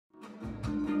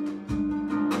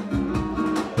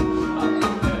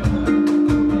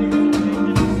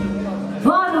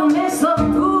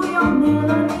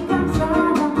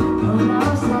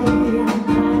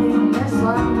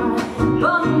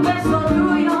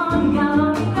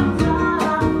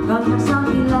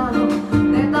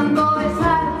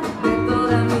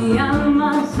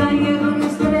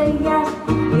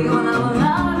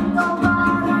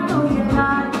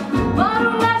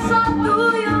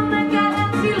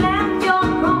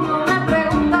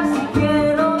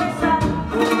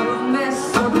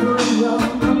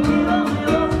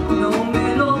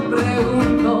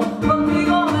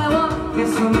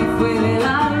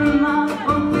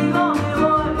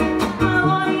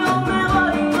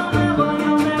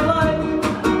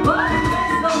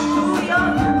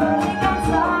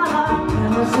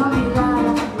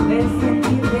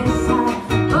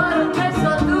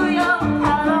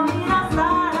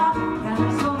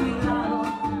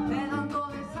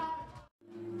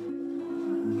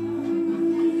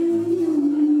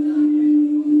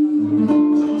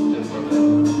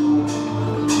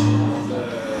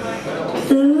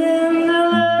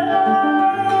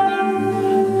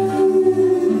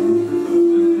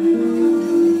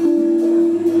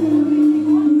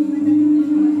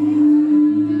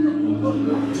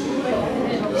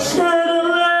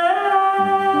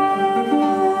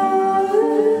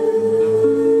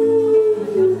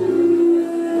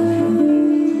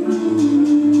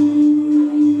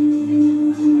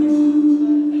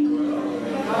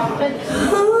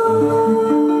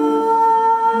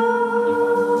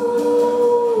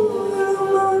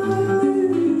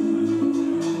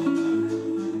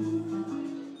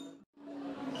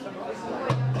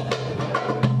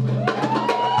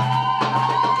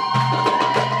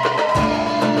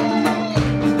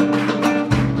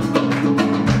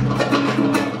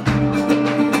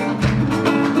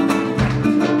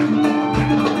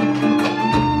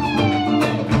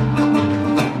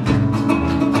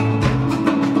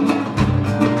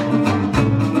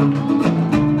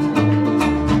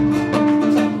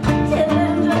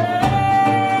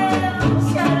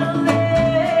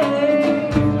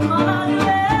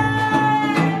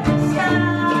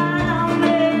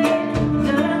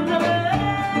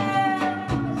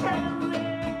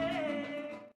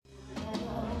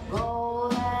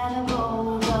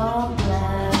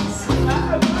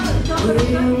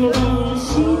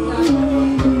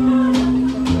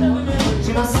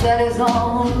She must set his own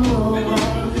right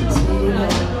to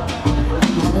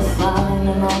never find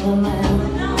another man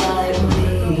like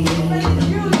me.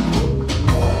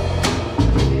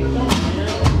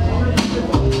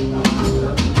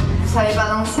 Vous savez pas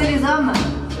danser les hommes?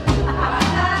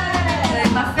 Vous savez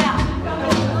pas faire?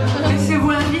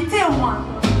 Laissez-vous inviter au moins.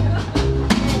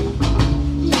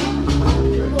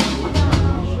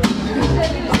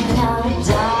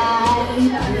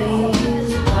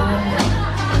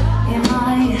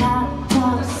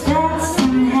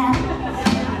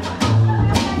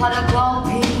 What a gold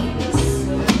piece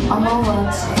on my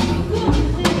watching.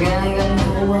 Girl, you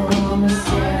know what I'm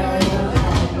saying.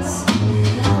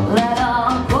 Let her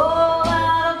go,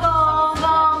 go,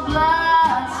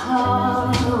 bless her.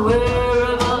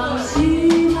 Wherever she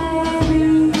may be.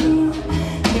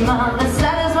 She must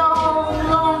set his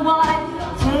own white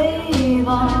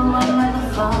table and let her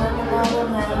find another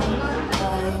man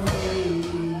like me.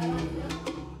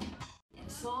 And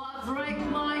so I break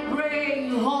my brain,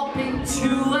 hoping to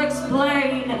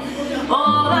explain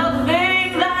all the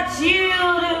things that you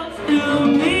do to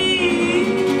me.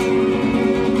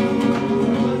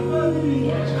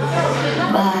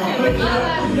 But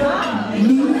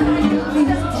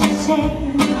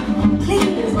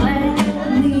please let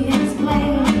me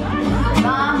explain.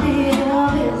 My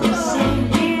love is the same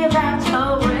here that's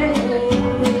away.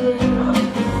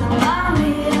 My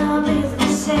love is the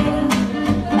same.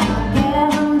 I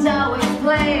can't always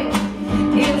play.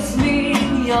 It's me,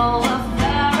 you're the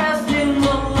fairest in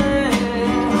the land.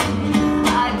 I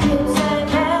could say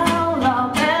Bella,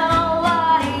 Bella,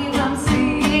 even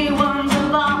see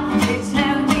wonderful. It's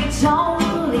and it's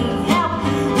only help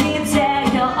me tear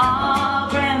your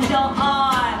arm and your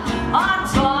heart. I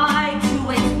try to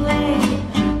explain,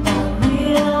 but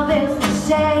love is the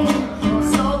same.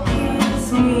 So kiss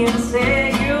me and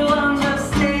say you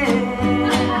understand.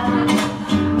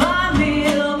 My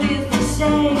love is the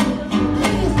same.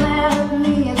 Let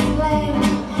me explain.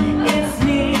 It's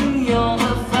me, you're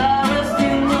the fairest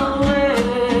in the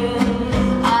land.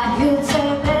 I could say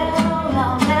Bella,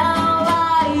 Bella,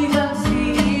 even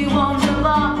see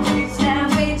wonderful. It's and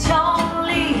which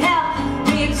only help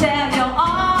me tell you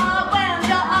all when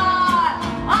your heart.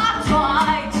 I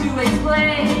try to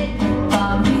explain,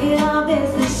 but me love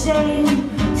is the same.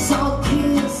 So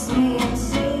kiss me and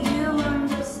say you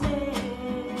understand.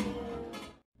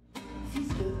 Fils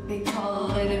de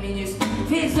pécor et de Minus,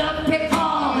 fils de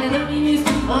pécor et de Minus,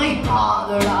 ripard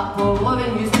de la pauvre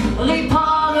Vénus,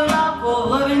 ripard de la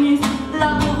pauvre Vénus, la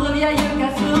pauvre vieille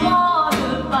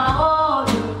casserole,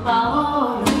 parole,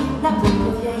 parole, la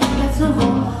pauvre vieille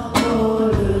casserole.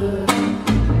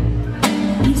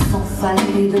 Il s'en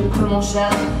fallait de peu mon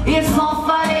cher, il s'en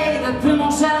fallait de peu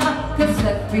mon cher, que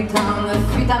cette putain de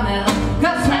fuite amère,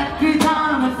 que